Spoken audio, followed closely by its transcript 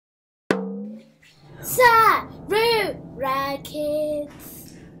Sarura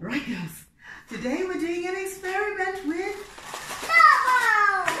Kids. Right, girls. Today we're doing an experiment with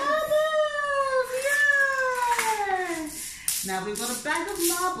Marbles. marbles. Yes. Now we've got a bag of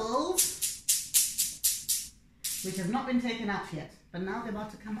marbles which have not been taken out yet, but now they're about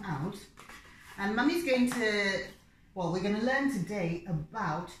to come out. And Mummy's going to, well, we're going to learn today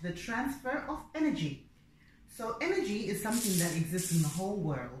about the transfer of energy. So energy is something that exists in the whole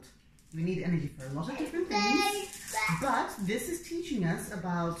world. We need energy for a lot of different things, but this is teaching us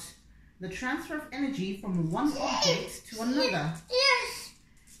about the transfer of energy from one object to another. Yes.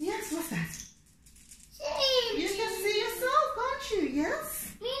 Yes, what's that? See. You can see yourself, can't you?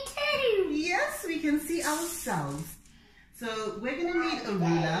 Yes? Me too. Yes, we can see ourselves. So we're going to need a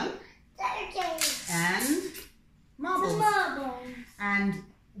ruler and marbles. And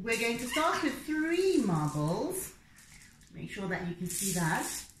we're going to start with 3 marbles. Make sure that you can see that.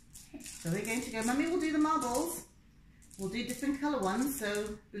 So we're going to go, Mummy will do the marbles. We'll do different colour ones.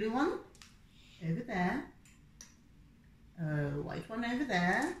 So blue one over there. White one over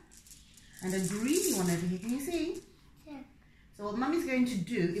there. And a greeny one over here. Can you see? Yeah. So what Mummy's going to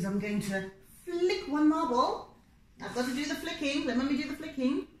do is I'm going to flick one marble. I've got to do the flicking. Let Mummy do the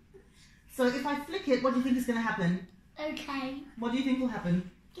flicking. So if I flick it, what do you think is going to happen? Okay. What do you think will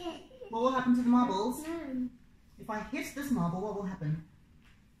happen? Yeah. What will happen to the marbles? No. If I hit this marble, what will happen?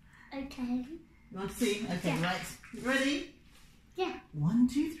 Okay. You want to see? Okay, Yeah. right. You ready? Yeah. 1,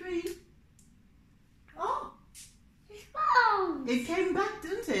 2, 3. Oh, Oh. it came back,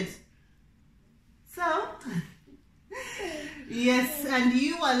 didn't it? So, yes, and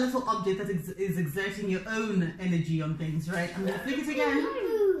you are a little object that is exerting your own energy on things, right? I'm going to flick it again.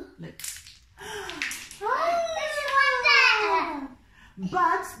 Look.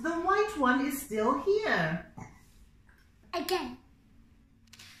 But the white one is still here. Again.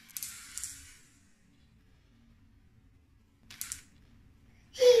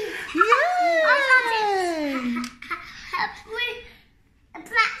 Yay! A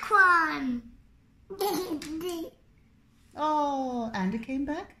black one. Oh, and it came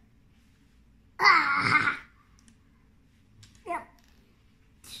back? Yep.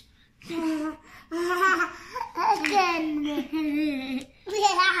 Again.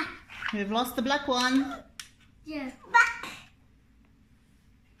 Yeah. We've lost the black one. Yeah. Back.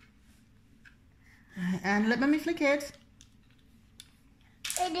 And let Mummy flick it.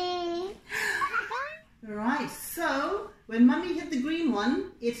 Ready. Right, so when Mummy hit the green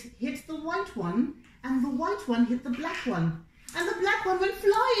one, it hit the white one, and the white one hit the black one. And the black one went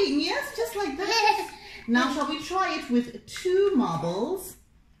flying, yes, just like that. Now shall we try it with 2 marbles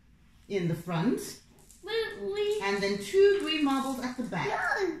in the front, and then 2 green marbles at the back.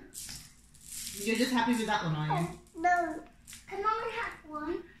 No. You're just happy with that one, are you? No. Can I have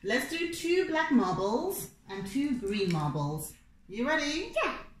one? Let's do 2 black marbles and 2 green marbles. You ready?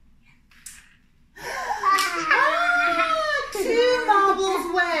 Yeah. Ah, 2 marbles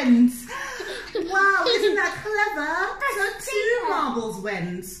went. Wow, isn't that clever? So 2 marbles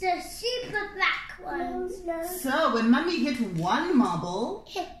went. The super black ones. No. So when Mummy hit 1 marble,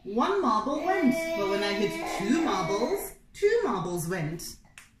 1 marble went. But when I hit 2 marbles, 2 marbles went.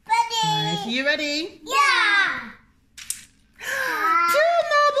 Ready? Right, you ready? Yeah. 2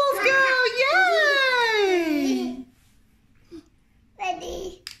 marbles go! Yay!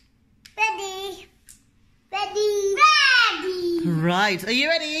 Ready. Ready. Ready. Ready. Right, are you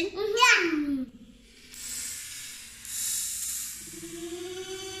ready? Yeah.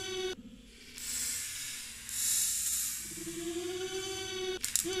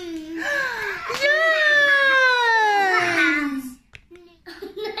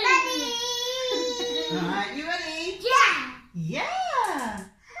 Alright, you ready? Yeah. Yeah!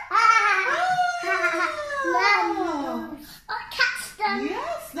 Oh, catch them.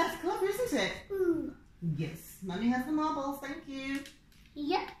 Yes, that's clever, isn't it? Ooh. Yes, Mummy has the marbles, thank you.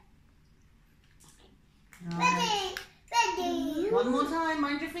 Yep. Alright. Ready. One more time,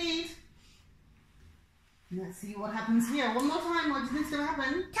 mind your feet. Let's see what happens here. One more time, what do you think's going to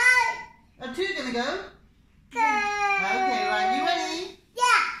happen? Time. Are 2 going to go? Okay, Okay, right, you ready?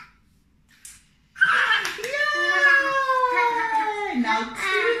 Yeah. Yay! Now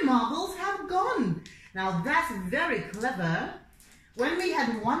 2 marbles have gone. Now that's very clever. When we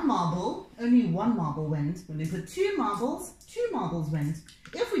had 1 marble, only 1 marble went. When we put 2 marbles, 2 marbles went.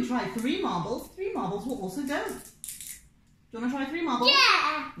 If we try 3 marbles, 3 marbles will also go. Do you want to try 3 marbles?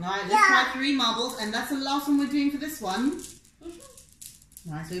 Yeah. Alright, let's try 3 marbles, and that's the last one we're doing for this one.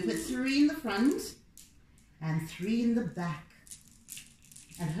 Alright, so we put 3 in the front and 3 in the back.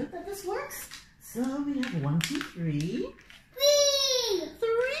 And I hope that this works. So we have 1, 2, 3. 3.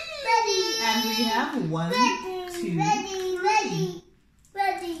 And we we have 1, 2, 3.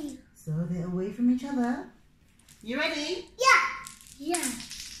 Ready. So they're away from each other. You ready? Yeah. 3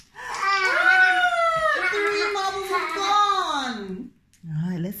 marbles have gone.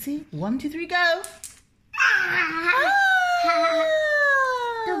 All right, let's see. 1, 2, 3, go.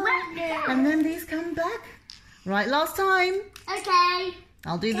 And then these come back. Right, last time. Okay.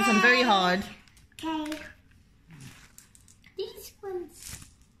 I'll do this one very hard. Okay. These ones.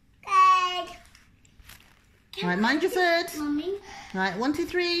 Okay. Right, mind your foot. Mommy. Right, 1, 2,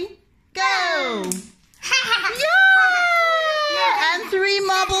 3, go. And 3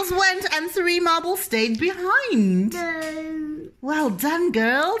 marbles went and 3 marbles stayed behind. No. Well done,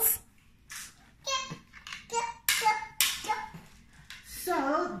 girls.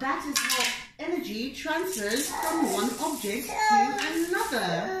 So that is how energy transfers from one object to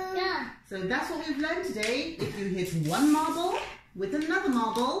another. Yeah. So that's what we've learned today. If you hit one marble with another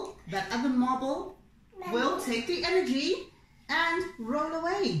marble, that other marble will take the energy and roll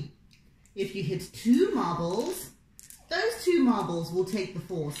away. If you hit 2 marbles, those 2 marbles will take the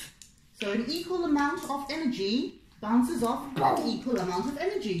force. So an equal amount of energy bounces off an equal amount of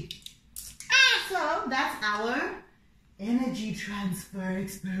energy. So that's our energy transfer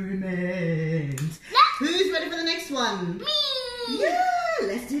experiment. Who's ready for the next one? Me. Yeah,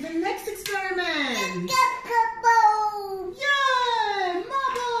 let's do the next experiment. Go.